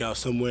to link out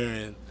somewhere,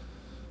 and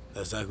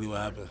that's exactly what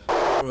happened.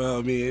 Well,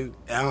 I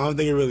don't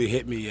think it really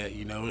hit me yet.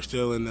 We're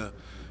still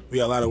we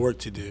got a lot of work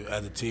to do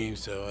as a team,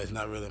 so I'm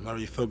not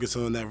really focused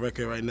on that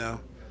record right now.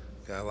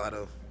 Got a lot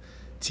of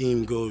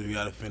team goals we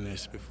got to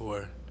finish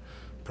before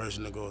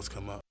personal goals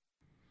come up.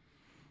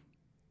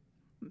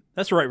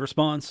 That's the right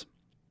response.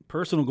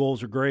 Personal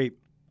goals are great.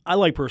 I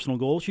like personal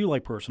goals. You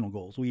like personal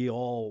goals. We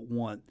all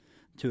want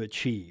to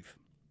achieve,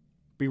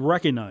 be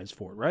recognized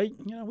for it, right?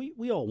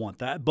 We all want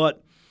that.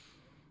 But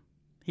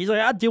he's like,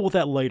 I'll deal with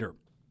that later.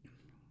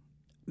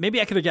 Maybe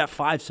I could have got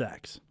 5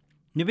 sacks.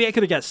 Maybe I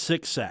could have got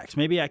 6 sacks.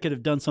 Maybe I could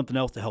have done something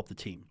else to help the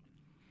team.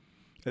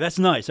 That's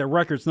nice. That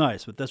record's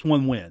nice, but that's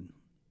 1 win.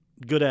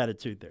 Good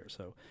attitude there.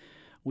 So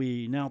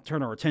we now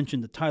turn our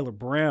attention to Tyler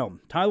Brown.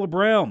 Tyler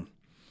Brown,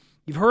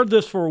 you've heard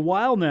this for a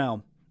while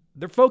now.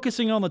 They're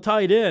focusing on the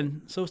tight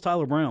end. So is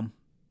Tyler Brown.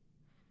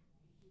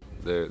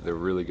 They're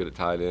really good at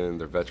tight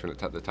end. They're veteran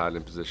at the tight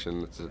end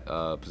position. It's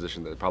a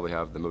position that they probably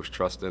have the most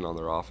trust in on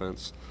their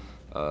offense.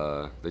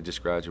 They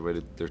just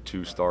graduated their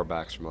 2 star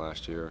backs from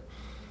last year.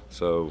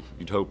 So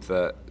you'd hope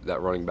that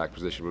running back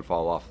position would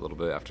fall off a little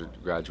bit after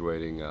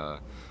graduating the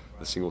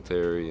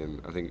Singletary,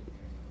 and I think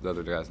the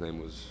other guy's name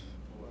was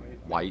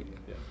White.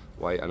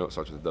 I know it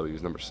starts with a W.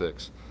 He's number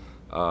 6.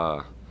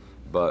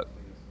 But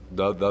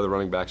the other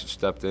running backs have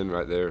stepped in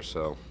right there.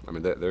 So,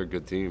 they're a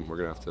good team. We're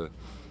going to have to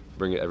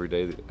bring it every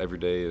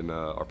day in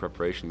our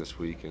preparation this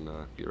week and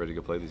get ready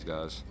to go play these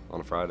guys on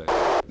a Friday.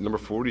 Number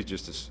 40 is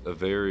just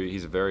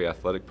he's a very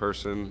athletic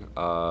person.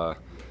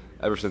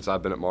 Ever since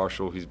I've been at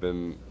Marshall, he's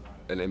been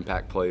an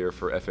impact player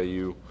for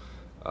FAU.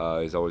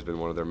 He's always been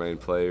one of their main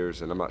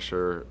players, and I'm not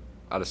sure.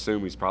 I'd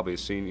assume he's probably a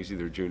senior. He's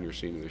either a junior or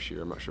senior this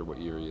year. I'm not sure what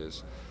year he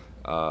is.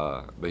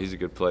 But he's a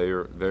good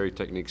player, very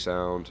technique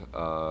sound,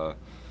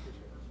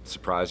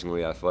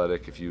 surprisingly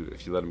athletic. If you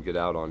let him get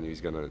out on you,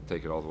 he's going to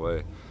take it all the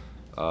way.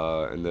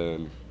 And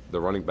then the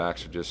running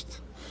backs are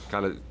just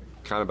kind of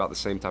about the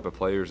same type of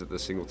players that the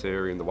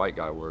Singletary and the White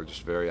guy were,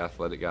 just very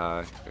athletic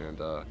guy. And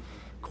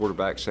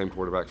same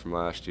quarterback from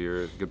last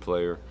year, good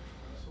player.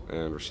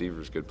 and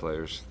receivers good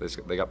players.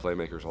 They got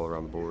playmakers all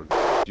around the board.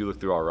 If you look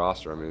through our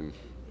roster, I mean,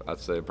 I'd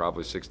say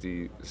probably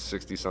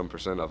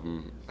 60% of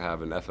them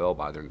have an FL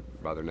by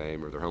their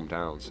name or their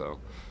hometown. So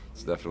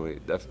it's definitely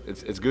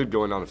it's good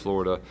going down to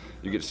Florida.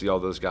 You get to see all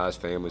those guys'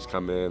 families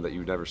come in that you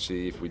would never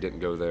see if we didn't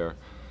go there.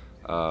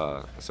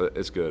 So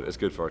it's good. It's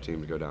good for our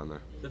team to go down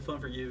there. Is it fun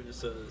for you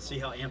just to see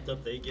how amped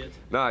up they get?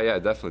 No, yeah,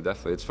 definitely.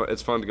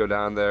 It's fun to go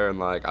down there, and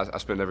like I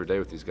spend every day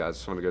with these guys.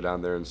 It's fun to go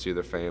down there and see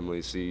their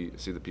families, see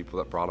the people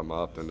that brought them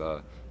up, and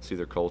see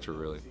their culture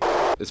really.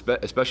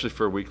 Especially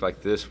for a week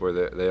like this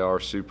where they are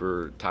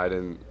super tight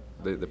end.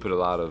 They put a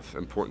lot of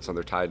importance on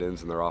their tight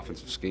ends and their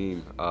offensive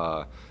scheme,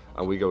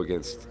 and we go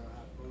against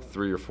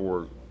 3 or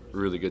 4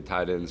 really good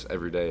tight ends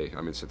every day.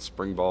 I mean, since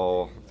spring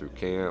ball through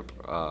camp.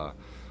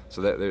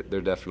 So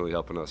they're definitely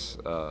helping us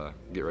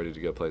get ready to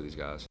go play these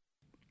guys.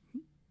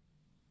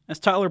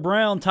 That's Tyler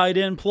Brown, tight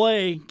end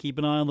play. Keep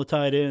an eye on the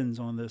tight ends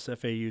on this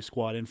FAU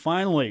squad. And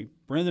finally,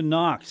 Brenden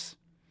Knox.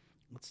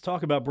 Let's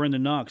talk about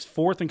Brenden Knox.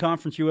 4th in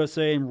Conference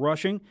USA in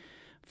rushing,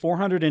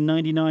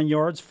 499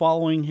 yards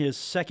following his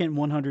second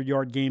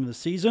 100-yard game of the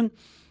season.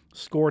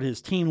 Scored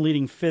his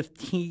team-leading 5th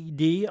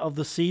TD of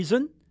the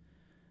season.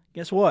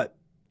 Guess what?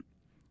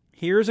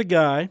 Here's a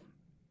guy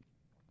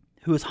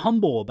who is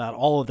humble about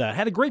all of that.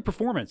 Had a great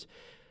performance.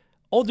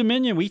 Old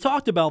Dominion, we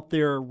talked about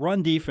their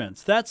run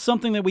defense. That's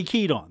something that we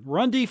keyed on.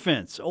 Run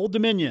defense, Old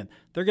Dominion,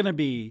 they're going to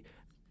be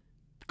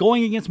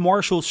going against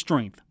Marshall's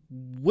strength.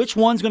 Which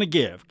one's going to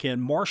give?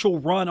 Can Marshall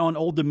run on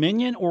Old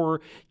Dominion,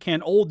 or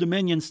can Old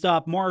Dominion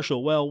stop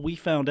Marshall? Well, we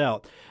found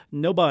out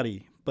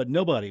nobody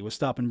was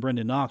stopping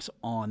Brenden Knox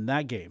on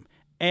that game.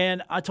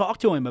 And I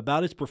talked to him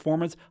about his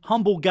performance.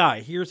 Humble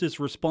guy. Here's his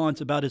response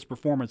about his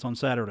performance on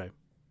Saturday.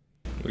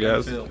 Yeah,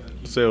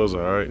 I'd say it was all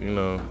right,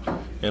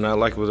 and I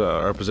like what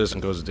our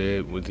position coach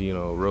did with,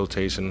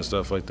 rotation and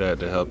stuff like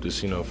that helped us,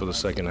 for the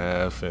second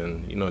half,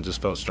 and,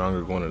 just felt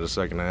stronger going into the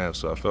second half,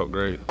 so I felt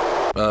great.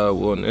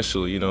 Well,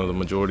 initially, the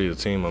majority of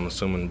the team, I'm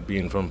assuming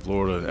being from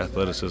Florida,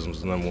 athleticism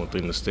is the number one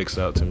thing that sticks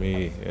out to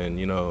me, and,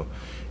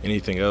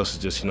 anything else is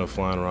just,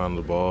 flying around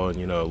the ball and,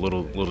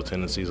 little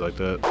tendencies like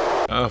that.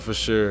 For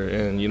sure,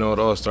 and, it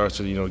all starts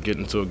with,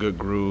 getting to a good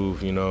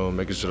groove,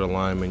 making sure the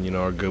linemen,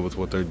 are good with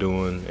what they're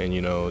doing, and,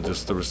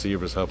 just the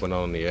receivers helping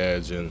out on the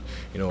edge, and,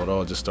 it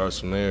all just starts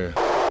from there.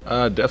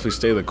 Definitely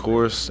stay the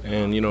course,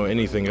 and,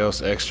 anything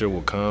else extra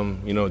will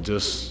come,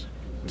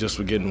 just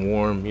with getting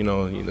warm,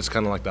 it's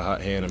kind of like the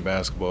hot hand in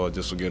basketball,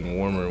 just with getting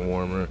warmer and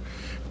warmer,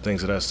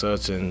 things of that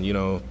such, and,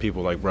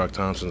 people like Brock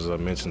Thompson, as I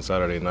mentioned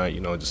Saturday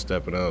night, just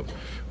stepping up.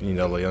 We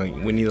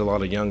need a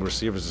lot of young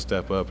receivers to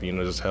step up,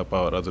 just help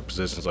out other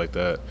positions like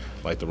that,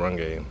 like the run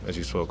game, as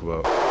you spoke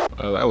about.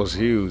 That was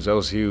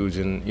huge,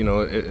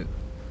 and,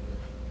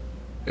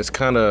 it's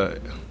kind of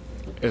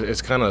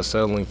a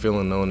settling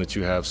feeling knowing that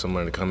you have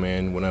somebody to come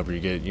in whenever you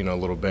get, a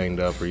little banged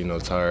up or,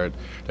 tired.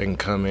 They can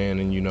come in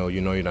and, you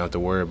don't have to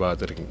worry about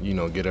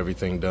that, get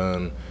everything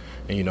done.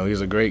 And,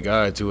 he's a great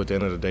guy, too. At the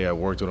end of the day, I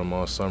worked with him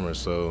all summer.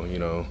 So,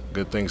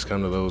 good things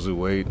come to those who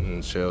wait,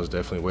 and Shell's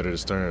definitely waited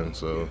his turn.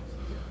 So,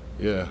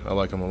 yeah, I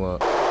like him a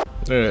lot.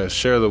 Yeah,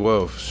 share the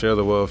wealth.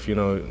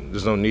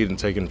 There's no need in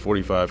taking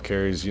 45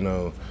 carries,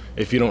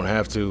 if you don't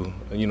have to,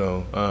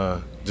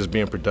 just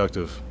being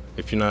productive.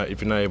 If you're not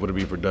able to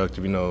be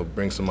productive,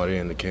 bring somebody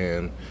in that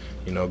can,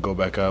 go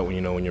back out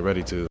when you're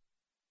ready to.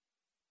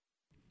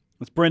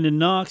 It's Brenden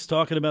Knox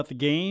talking about the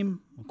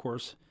game. Of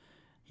course,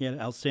 he had an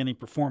outstanding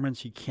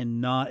performance. You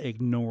cannot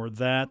ignore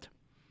that.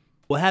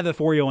 We'll have it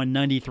for you on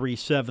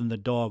 93.7 The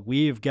Dog.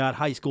 We've got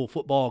high school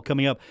football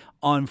coming up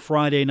on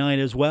Friday night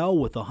as well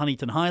with the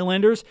Huntington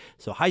Highlanders.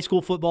 So high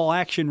school football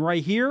action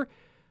right here.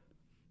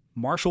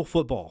 Marshall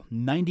football,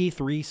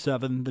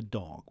 93.7 The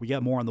Dog. We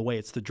got more on the way.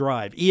 It's The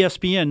Drive.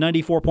 ESPN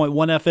 94.1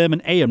 FM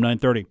and AM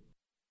 930.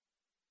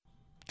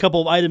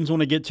 Couple of items I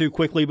want to get to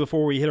quickly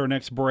before we hit our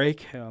next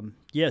break.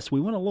 Yes, we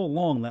went a little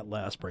long that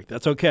last break.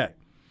 That's okay.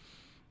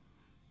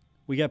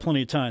 We got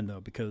plenty of time, though,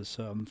 because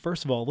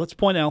first of all, let's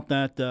point out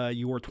that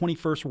your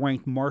 21st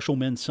ranked Marshall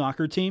men's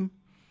soccer team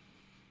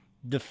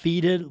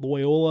defeated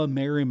Loyola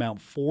Marymount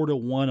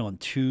 4-1 on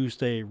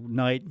Tuesday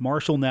night.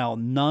 Marshall now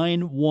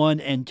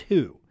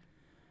 9-1-2.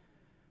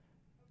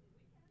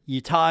 You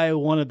tie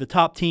one of the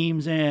top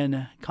teams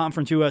in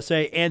Conference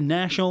USA and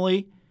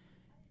nationally.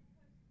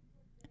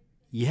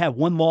 You have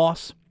one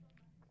loss,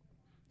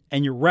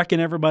 and you're wrecking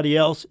everybody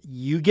else.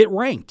 You get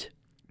ranked.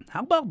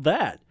 How about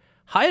that?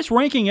 Highest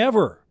ranking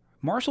ever.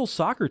 Marshall's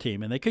soccer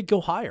team, and they could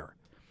go higher.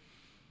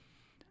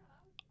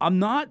 I'm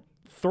not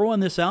throwing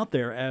this out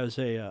there as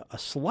a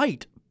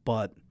slight,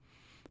 but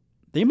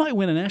they might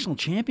win a national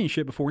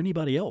championship before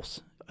anybody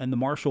else in the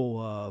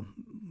Marshall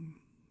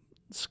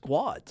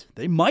squad.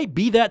 They might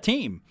be that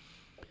team.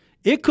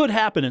 It could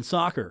happen in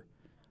soccer.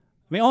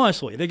 I mean,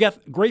 honestly, they got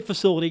a great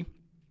facility.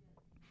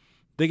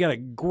 They got a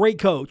great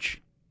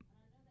coach.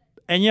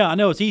 And, yeah, I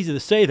know it's easy to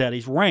say that.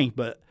 He's ranked,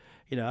 but,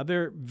 I'm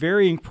very,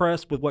 very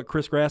impressed with what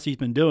Chris Grassie's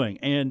been doing.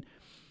 And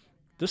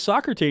this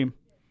soccer team,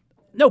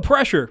 no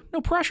pressure,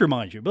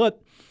 mind you,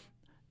 but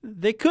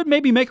they could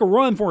maybe make a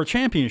run for a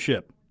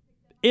championship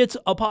It's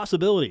a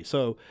possibility.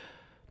 So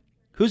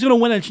who's going to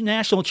win a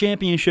national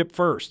championship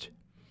first?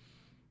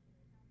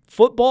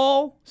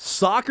 Football,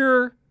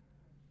 soccer,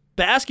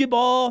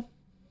 basketball,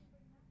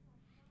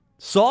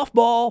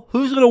 softball?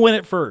 Who's going to win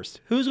it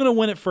first? Who's going to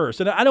win it first?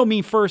 And I don't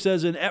mean first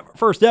as in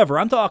first ever.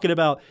 I'm talking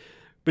about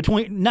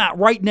not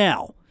right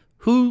now.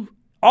 Who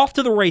off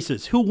to the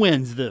races? Who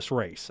wins this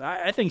race?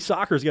 I think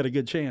soccer's got a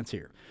good chance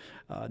here.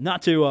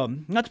 Not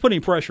to put any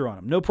pressure on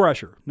them. No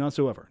pressure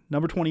whatsoever.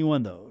 Number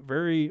 21, though.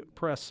 Very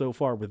impressed so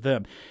far with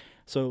them.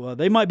 So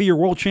they might be your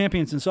world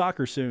champions in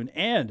soccer soon.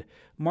 And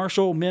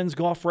Marshall men's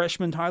golf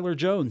freshman Tyler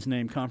Jones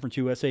named Conference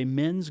USA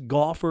Men's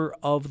Golfer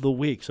of the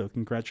Week. So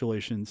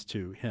congratulations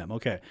to him.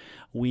 Okay,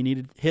 we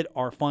need to hit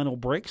our final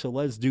break, so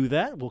let's do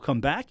that. We'll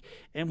come back,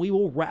 and we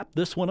will wrap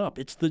this one up.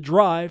 It's The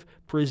Drive,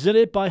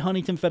 presented by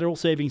Huntington Federal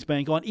Savings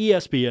Bank on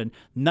ESPN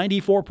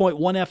 94.1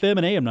 FM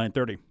and AM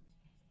 930.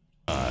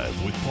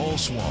 With Paul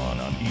Swann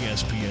on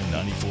ESPN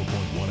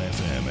 94.1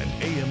 FM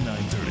and AM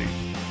 930.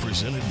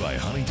 Presented by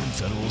Huntington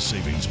Federal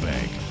Savings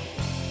Bank.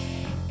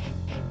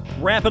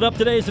 Wrapping up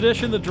today's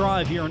edition of The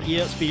Drive here on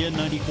ESPN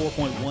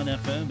 94.1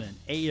 FM and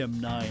AM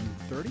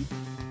 930.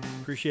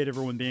 Appreciate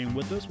everyone being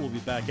with us. We'll be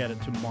back at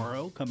it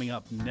tomorrow. Coming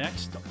up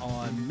next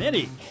on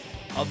many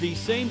of these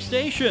same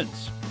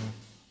stations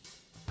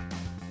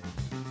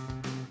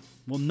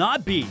will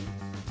not be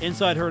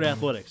Inside Herd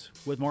Athletics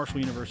with Marshall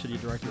University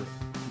Director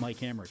Mike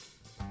Hamrick.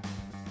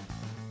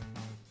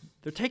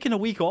 They're taking a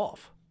week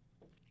off.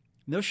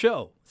 No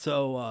show.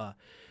 So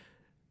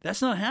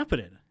that's not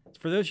happening.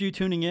 For those of you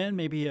tuning in,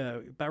 maybe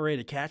about ready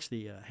to catch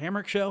the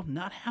Hamrick show,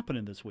 not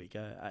happening this week.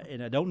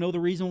 And I don't know the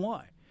reason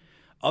why.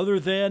 Other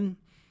than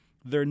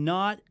they're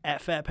not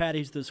at Fat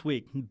Patty's this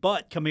week.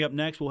 But coming up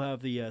next, we'll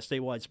have the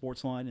statewide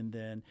sports line. And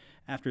then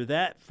after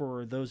that,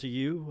 for those of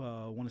you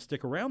who want to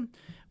stick around,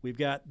 we've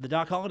got the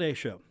Doc Holliday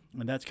Show.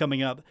 And that's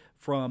coming up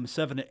from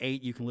 7 to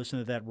 8. You can listen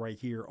to that right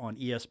here on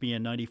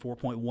ESPN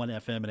 94.1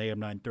 FM and AM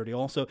 930.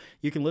 Also,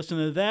 you can listen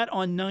to that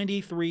on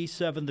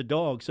 93.7 The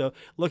Dog. So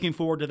looking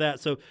forward to that.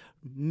 So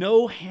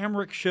no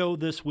Hamrick show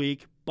this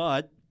week,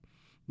 but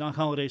Doc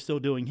Holliday's still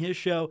doing his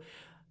show.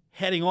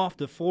 Heading off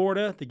to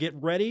Florida to get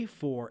ready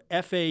for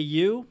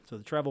FAU. So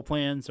the travel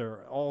plans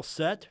are all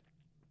set.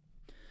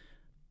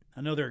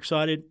 I know they're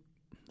excited.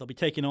 They'll be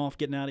taking off,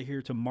 getting out of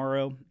here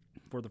tomorrow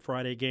for the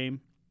Friday game.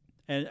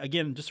 And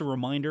again, just a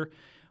reminder,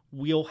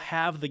 we'll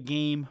have the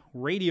game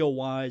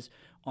radio-wise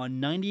on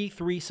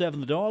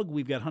 93.7 The Dog.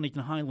 We've got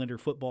Huntington Highlander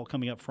football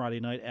coming up Friday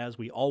night, as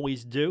we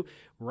always do,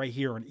 right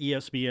here on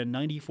ESPN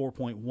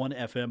 94.1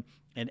 FM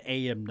and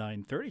AM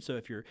 930. So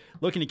if you're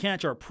looking to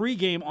catch our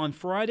pregame on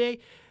Friday,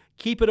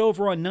 keep it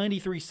over on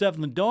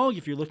 93.7 The Dog.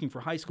 If you're looking for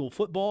high school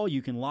football,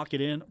 you can lock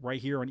it in right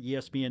here on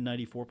ESPN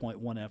 94.1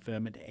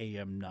 FM and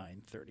AM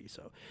 930.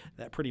 So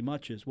that pretty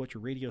much is what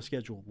your radio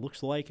schedule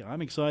looks like.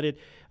 I'm excited.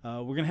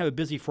 We're going to have a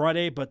busy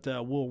Friday, but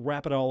we'll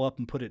wrap it all up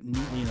and put it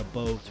neatly in a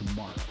bow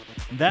tomorrow.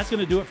 And that's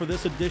going to do it for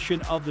this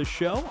edition of the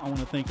show. I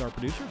want to thank our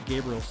producer,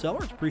 Gabriel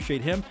Sellers.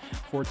 Appreciate him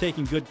for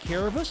taking good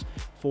care of us.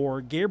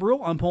 For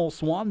Gabriel, I'm Paul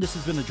Swann. This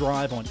has been The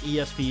Drive on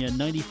ESPN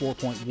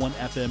 94.1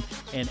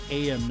 FM and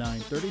AM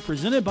 930,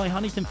 presented by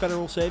Huntington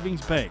Federal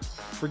Savings Bank.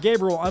 For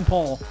Gabriel, I'm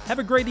Paul. Have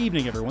a great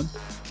evening, everyone.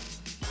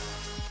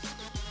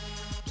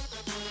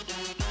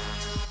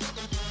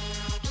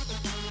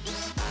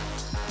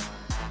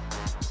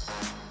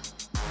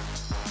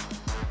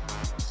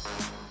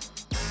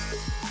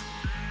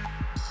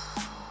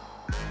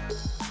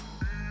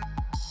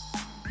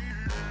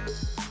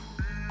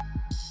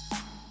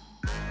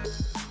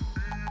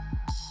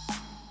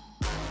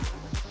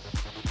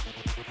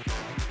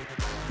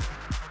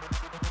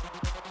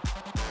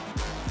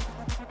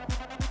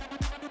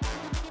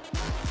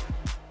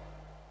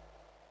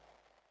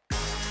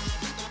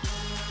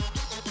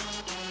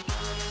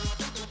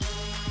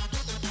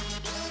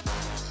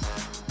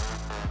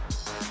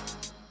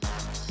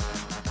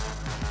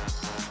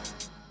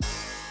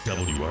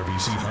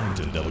 WRBC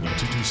Huntington,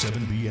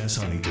 W227BS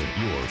Huntington,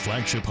 your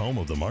flagship home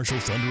of the Marshall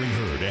Thundering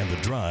Herd and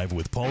The Drive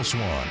with Paul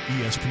Swann,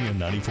 ESPN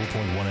 94.1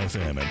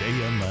 FM and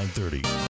AM 930.